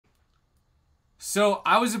So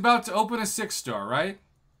I was about to open a 6-star, right?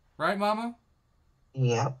 Right, Mama?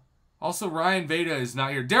 Yep. Also, Ryan Veda is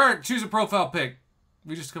not here. Derek, choose a profile pic.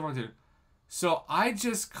 We just come on to it. So I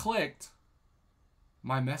just clicked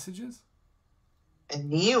my messages.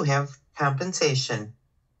 And you have compensation.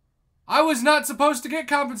 I was not supposed to get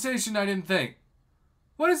compensation, I didn't think.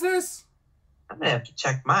 What is this? I'm going to have to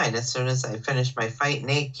check mine as soon as I finish my fight in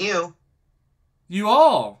AQ. You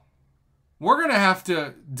all, we're going to have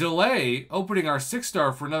to delay opening our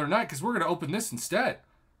 6-star for another night because we're going to open this instead.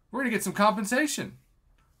 We're going to get some compensation.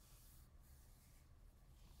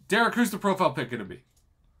 Derek, who's the profile pic going to be?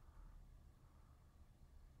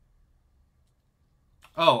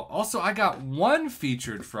 Oh, also, I got one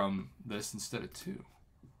featured from this instead of two.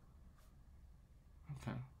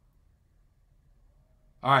 Okay.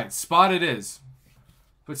 All right, spot it is.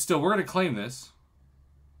 But still, we're going to claim this.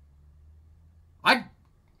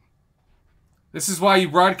 This is why you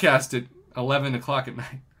broadcast at 11 o'clock at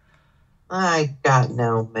night. I got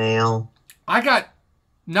no mail. I got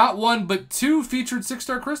not one, but two featured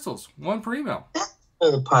 6-star crystals. One per email.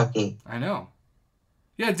 Old Pucky. I know.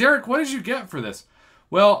 Yeah, Derek, what did you get for this?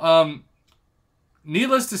 Well,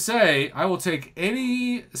 needless to say, I will take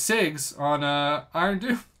any SIGs on Iron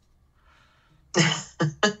Doom.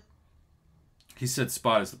 He said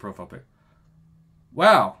spot is the profile pic.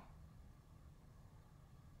 Wow.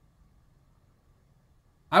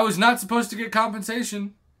 I was not supposed to get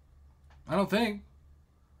compensation. I don't think.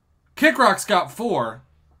 Kickrock's got 4.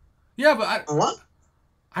 Yeah, but What?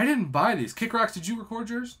 I didn't buy these. Kickrocks, did you record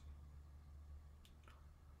yours?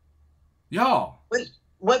 Y'all.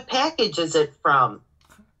 What package is it from?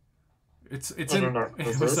 It's Internet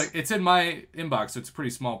it's in my inbox, so it's a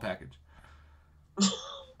pretty small package.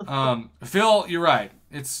 Phil, you're right.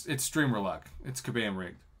 It's streamer luck. It's Kabam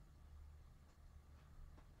rigged.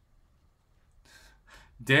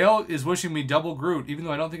 Dale is wishing me double Groot, even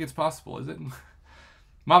though I don't think it's possible, is it?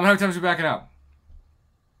 Mom, how many times are you backing out?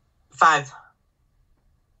 5.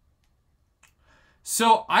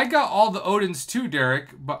 So I got all the Odins too, Derek,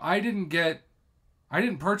 but I didn't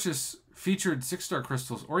purchase featured 6-star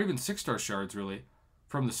crystals or even 6-star shards really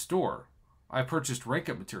from the store. I purchased rank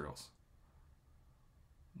up materials.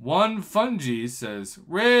 One Fungi says,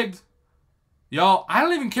 rigged. Y'all, I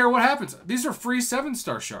don't even care what happens. These are free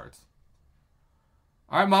 7-star shards.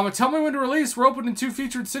 All right, Mama, tell me when to release. We're opening 2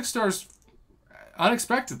 featured 6-stars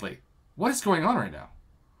unexpectedly. What is going on right now?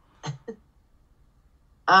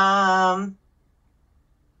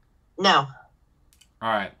 No. All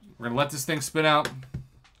right, we're going to let this thing spin out.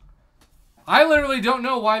 I literally don't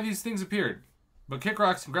know why these things appeared. But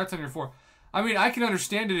Kickrocks, congrats on your 4. I mean, I can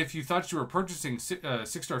understand it if you thought you were purchasing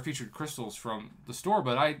 6-star featured crystals from the store,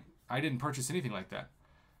 but I didn't purchase anything like that.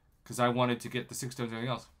 Because I wanted to get the 6 stones and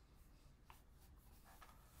everything else.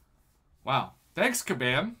 Wow. Thanks,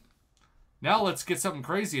 Kabam. Now let's get something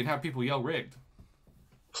crazy and have people yell rigged.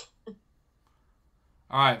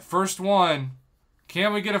 All right, first one.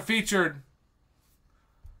 Can we get a featured?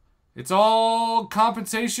 It's all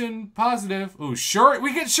compensation positive. Ooh, Shuri.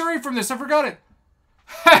 We get Shuri from this. I forgot it.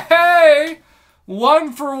 Hey!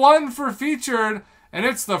 1 for 1 for featured. And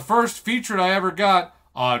it's the first featured I ever got.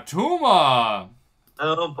 Atuma.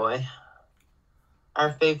 Oh, boy.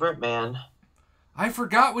 Our favorite man. I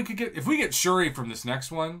forgot we could get... If we get Shuri from this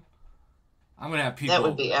next one, I'm going to have people... That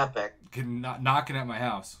would be epic. Knocking at my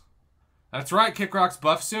house. That's right, Kickrock's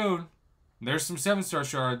buff soon. There's some 7-star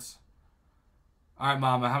shards. All right,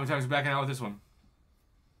 Mama, how many times are we backing out with this one?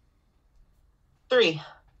 3.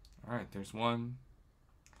 All right, there's 1.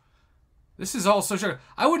 This is all so short.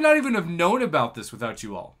 I would not even have known about this without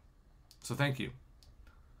you all. So thank you.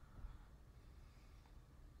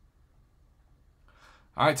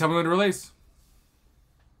 All right, tell me when to release.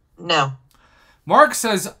 No. Mark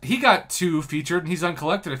says he got 2 featured and he's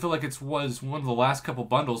uncollected. I feel like it was one of the last couple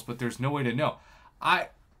bundles, but there's no way to know. I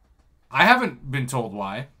haven't been told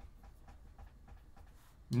why.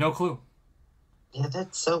 No clue. Yeah,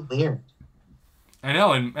 that's so weird. I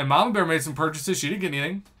know, and Mama Bear made some purchases. She didn't get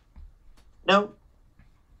anything. Nope.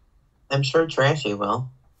 I'm sure Trashy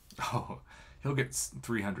will. Oh, he'll get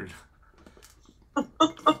 300. And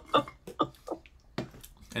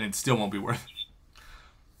it still won't be worth it.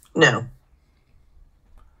 No.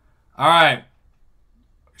 All right.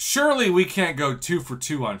 Surely we can't go 2 for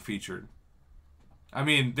 2 on featured. I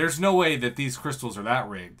mean, there's no way that these crystals are that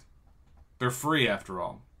rigged. They're free after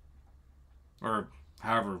all. Or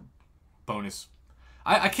however bonus.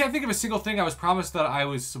 I can't think of a single thing I was promised that I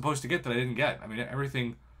was supposed to get that I didn't get. I mean,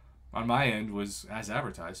 everything on my end was as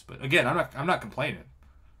advertised. But again, I'm not complaining.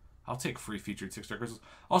 I'll take free featured 6-star crystals.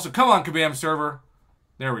 Also, come on, Kabam server.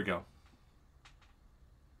 There we go.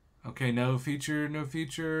 Okay, no featured, no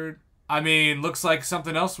featured. I mean, looks like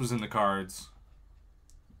something else was in the cards.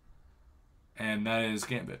 And that is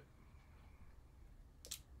Gambit.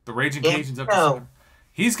 The Raging Cajuns up to 7.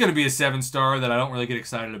 He's going to be a 7-star that I don't really get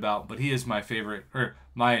excited about, but he is my favorite, or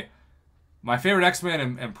my favorite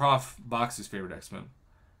X-Men and Prof Box's favorite X-Men.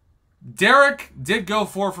 Derek did go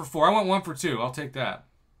 4 for 4. I went 1 for 2. I'll take that.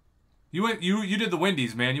 You did the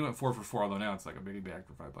Wendy's, man. You went 4 for 4, although now it's like a biggie bag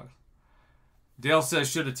for $5. Dale says,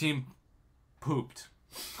 should a team pooped?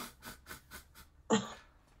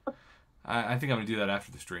 I think I'm going to do that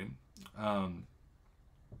after the stream.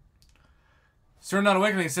 Certain Not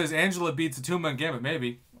Awakening says Angela beats Atuma and Gambit.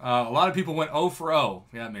 Maybe. A lot of people went 0 for 0.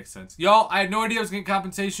 Yeah, that makes sense. Y'all, I had no idea I was getting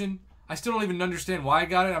compensation. I still don't even understand why I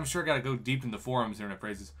got it. I'm sure I got to go deep in the forums, internet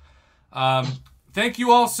phrases. Thank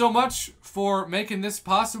you all so much for making this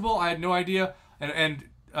possible. I had no idea. And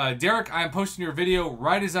Derek, I am posting your video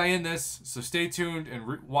right as I end this, so stay tuned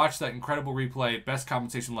and watch that incredible replay. Best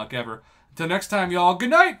compensation luck ever. Until next time, y'all, good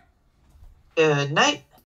night! Good night.